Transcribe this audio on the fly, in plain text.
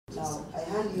Now, I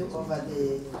hand you over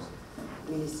the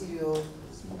ministerial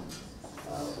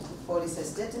policy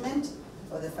statement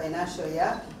for the financial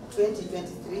year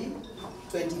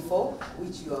 2023-24,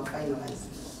 which you are finalizing.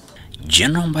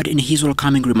 General Mbadi, in his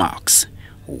welcoming remarks,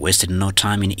 wasted no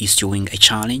time in issuing a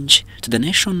challenge to the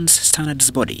nation's standards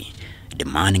body,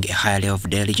 demanding a higher level of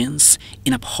diligence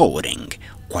in upholding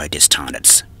quality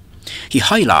standards. He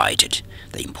highlighted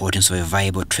the importance of a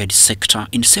viable trade sector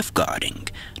in safeguarding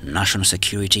national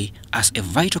security as a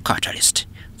vital catalyst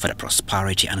for the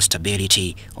prosperity and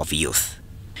stability of youth.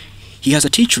 He has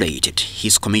articulated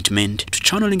his commitment to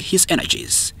channeling his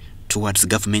energies towards the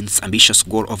government's ambitious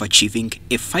goal of achieving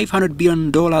a $500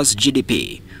 billion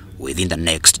GDP within the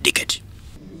next decade.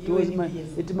 It was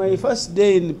my first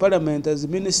day in Parliament as a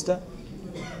minister,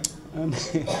 and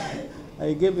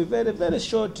I gave a very, very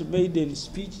short maiden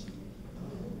speech.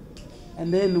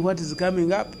 And then what is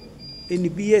coming up?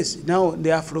 UNBS, now the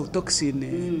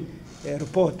aflatoxin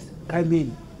report came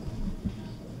in.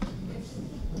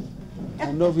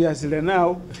 And obviously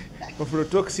now,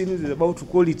 aflatoxin is about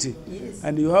quality. Yes.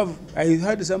 And I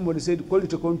heard somebody said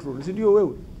quality control. I said,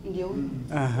 you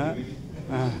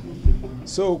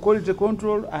So quality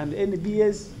control and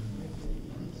UNBS,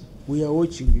 we are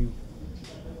watching you.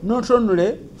 Not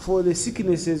only for the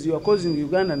sicknesses you are causing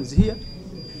Ugandans here,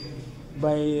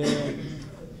 by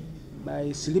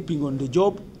sleeping on the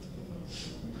job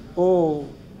or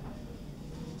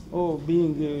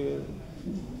being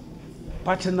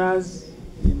partners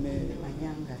in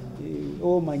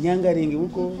manyangaring.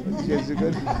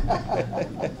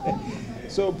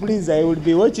 So please, I will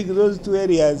be watching those two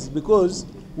areas, because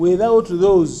without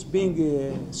those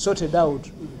being sorted out,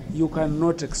 you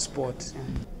cannot export.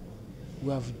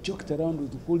 We have joked around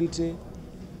with quality.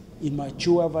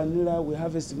 Immature vanilla, we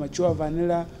harvest mature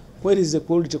vanilla. Where is the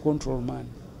quality control man?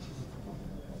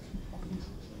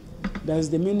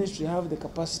 Does the ministry have the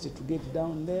capacity to get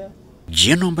down there?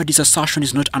 General Mbadi's assertion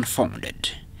is not unfounded.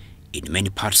 In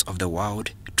many parts of the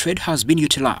world, trade has been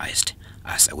utilized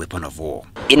as a weapon of war.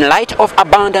 In light of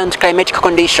abundant climatic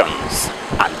conditions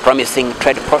and promising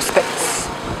trade prospects,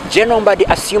 General Mbadi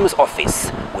assumes office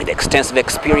with extensive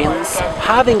experience,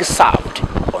 having served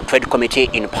on Trade Committee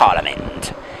in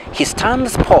Parliament. He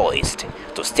stands poised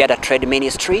to steer the trade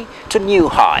ministry to new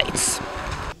heights.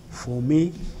 For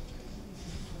me,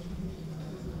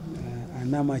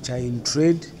 an amateur in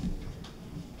trade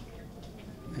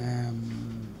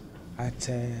at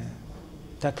a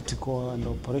tactical and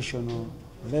operational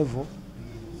level,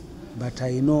 but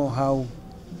I know how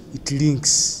it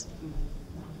links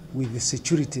with the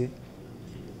security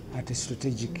at a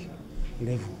strategic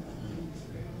level,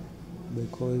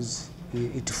 because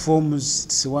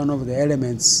it's one of the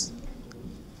elements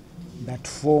that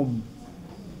form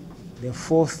the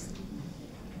fourth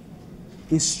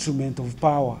instrument of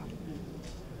power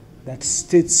that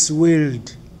states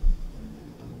wield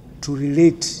to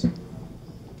relate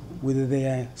with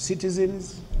their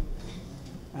citizens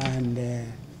and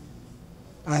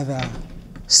other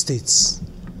states.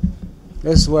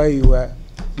 That's why you are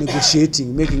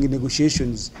negotiating, making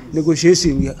negotiations.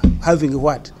 Negotiation, having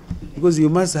what? Because you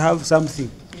must have something,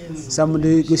 some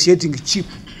negotiating chip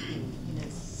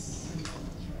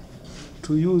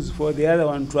to use for the other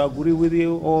one to agree with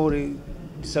you or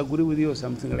disagree with you or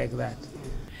something like that.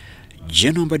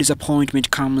 General Mbadi's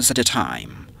appointment comes at a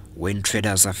time when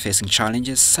traders are facing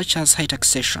challenges such as high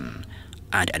taxation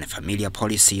and unfamiliar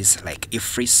policies like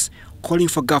IFRIS calling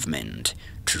for government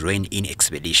to rein in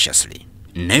expeditiously.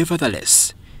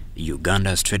 Nevertheless,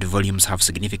 Uganda's trade volumes have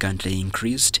significantly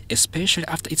increased, especially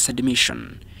after its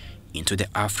admission into the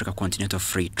Africa Continental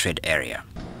Free Trade Area.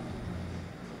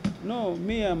 No,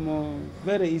 me, I'm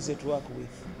very easy to work with.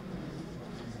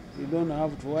 You don't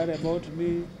have to worry about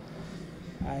me.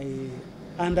 I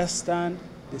understand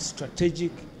the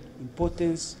strategic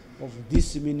importance of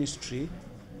this ministry.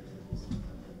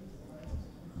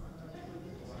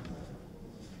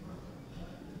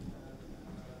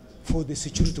 For the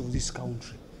security of this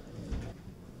country.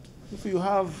 If you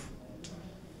have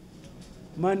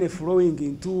money flowing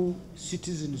into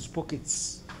citizens'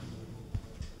 pockets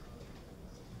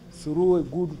through a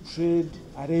good trade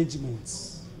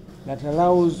arrangements that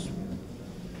allows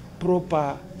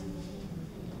proper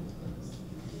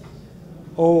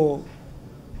or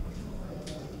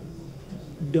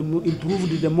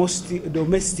improved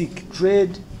domestic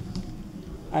trade,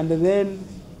 and then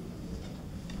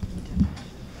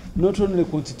not only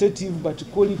quantitative but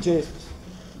quality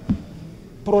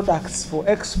products for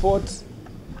export,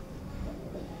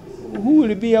 who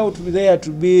will be out there to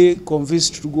be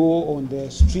convinced to go on the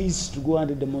streets to go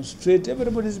and demonstrate?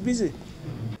 Everybody is busy.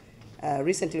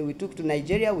 Recently, we took to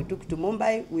Nigeria, we took to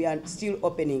Mumbai. We are still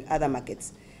opening other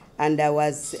markets. And I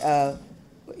was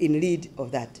in lead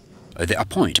of that. The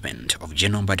appointment of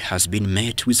General Mbadi has been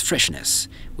met with freshness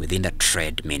within the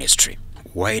Trade Ministry.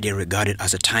 Widely regarded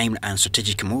as a timely and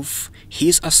strategic move,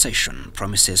 his accession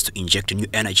promises to inject new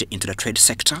energy into the trade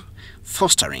sector,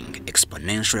 fostering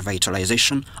exponential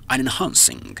revitalization and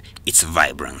enhancing its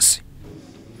vibrancy.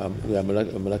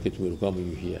 I'm lucky to welcome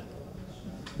you here.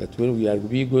 That when we are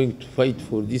going to fight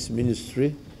for this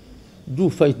ministry, do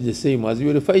fight the same as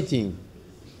we were fighting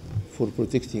for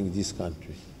protecting this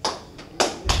country.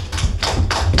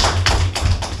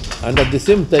 And at the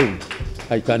same time,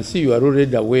 I can see you are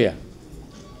already aware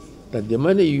that the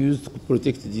money used to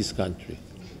protect this country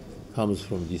comes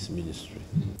from this ministry.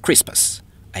 Crispus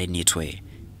Ainitwe,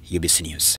 UBC News.